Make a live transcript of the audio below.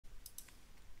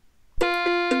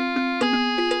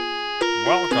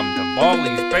Welcome to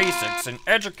Baldi's Basics in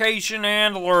Education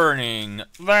and Learning.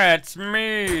 That's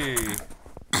me.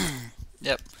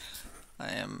 Yep, I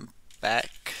am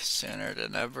back sooner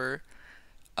than ever.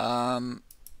 Yep.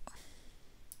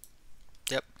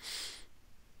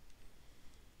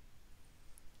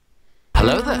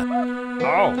 Hello there.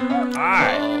 Oh,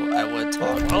 hi. Oh, I would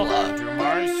talk a Welcome lot. to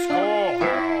my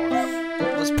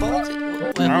schoolhouse. Was Baldi?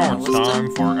 Wait, Now it's time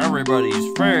for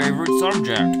everybody's favorite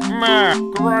subject. Math,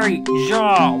 great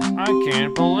job. I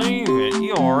can't believe it.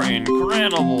 You're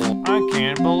incredible. I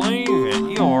can't believe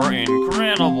it. You're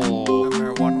incredible.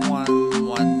 Number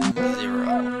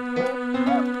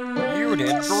 1110. You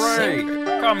did great.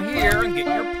 Come here and get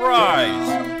your prize.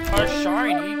 A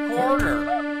shiny quarter.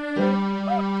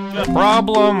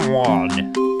 Problem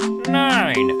 1.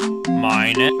 9.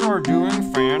 Mine it. You're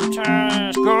doing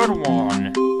fantastic. Good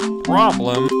one.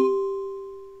 Problem.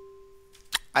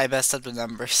 I messed up the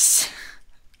numbers.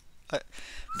 I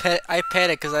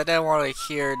panicked because I didn't want to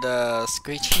hear the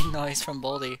screeching noise from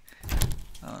Baldi.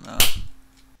 Oh no.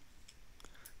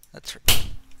 That's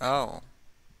oh.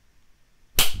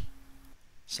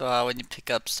 So when you pick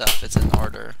up stuff, it's in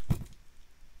order.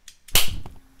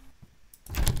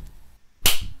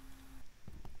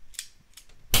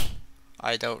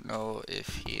 I don't know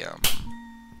if he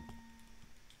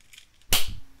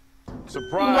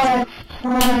Surprise.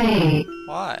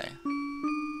 Why?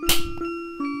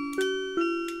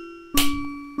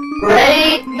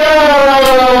 Ready,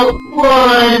 go!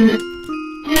 1,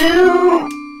 2,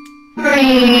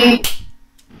 3,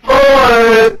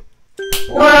 4.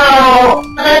 Wow,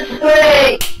 that's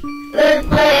great! Let's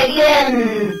play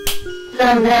again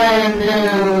sometime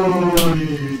soon.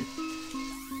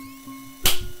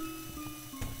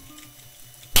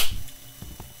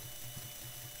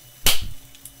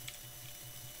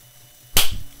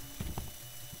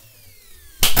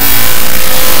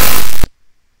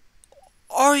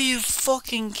 Are you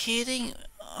fucking kidding?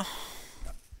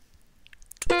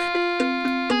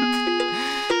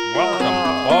 Welcome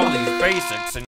to Baldi's Basics in